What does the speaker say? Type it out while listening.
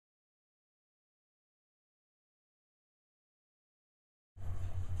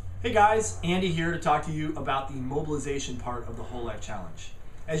Hey guys, Andy here to talk to you about the mobilization part of the Whole Life Challenge.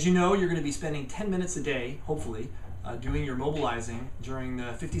 As you know, you're going to be spending 10 minutes a day, hopefully, doing your mobilizing during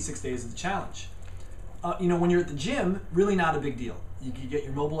the 56 days of the challenge. When you're at the gym, really not a big deal. You can get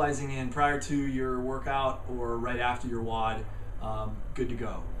your mobilizing in prior to your workout or right after your WOD, good to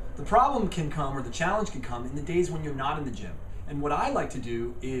go. The problem can come, or the challenge can come, in the days when you're not in the gym. And what I like to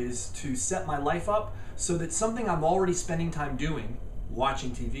do is to set my life up so that something I'm already spending time doing,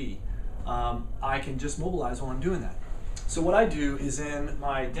 watching TV, I can just mobilize while I'm doing that. So what I do is in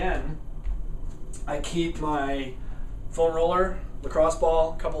my den, I keep my foam roller, lacrosse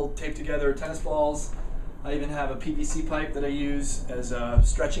ball, a couple taped together tennis balls. I even have a PVC pipe that I use as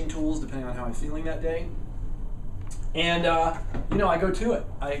stretching tools depending on how I'm feeling that day. And I go to it.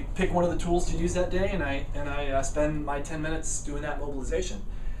 I pick one of the tools to use that day, and I spend my 10 minutes doing that mobilization.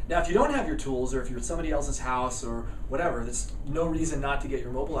 Now, if you don't have your tools, or if you're at somebody else's house or whatever, there's no reason not to get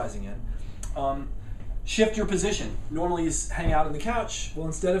your mobilizing in. Shift your position. Normally you hang out on the couch. Well,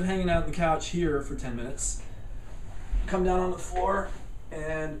 instead of hanging out on the couch here for 10 minutes, come down on the floor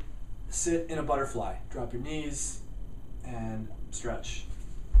and sit in a butterfly. Drop your knees and stretch.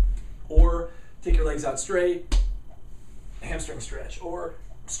 Or take your legs out straight, hamstring stretch, or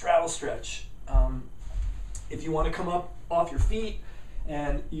straddle stretch. If you want to come up off your feet,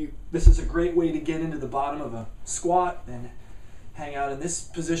 and this is a great way to get into the bottom of a squat and hang out in this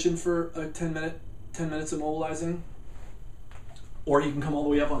position for a 10 minutes of mobilizing. Or you can come all the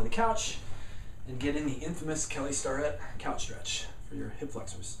way up onto the couch and get in the infamous Kelly Starrett couch stretch for your hip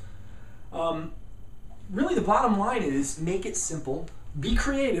flexors. Really, the bottom line is make it simple. Be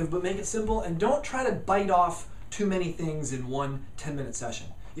creative, but make it simple, and don't try to bite off too many things in one 10-minute session.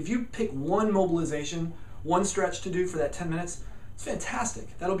 If you pick one mobilization, one stretch to do for that 10 minutes, it's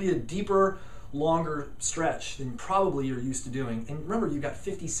fantastic. That'll be a deeper, longer stretch than probably you're used to doing. And remember, you've got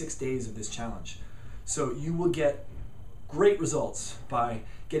 56 days of this challenge. So you will get great results by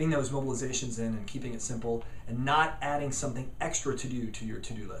getting those mobilizations in and keeping it simple and not adding something extra to do to your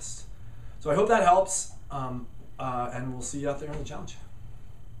to-do list. So I hope that helps, and we'll see you out there on the challenge.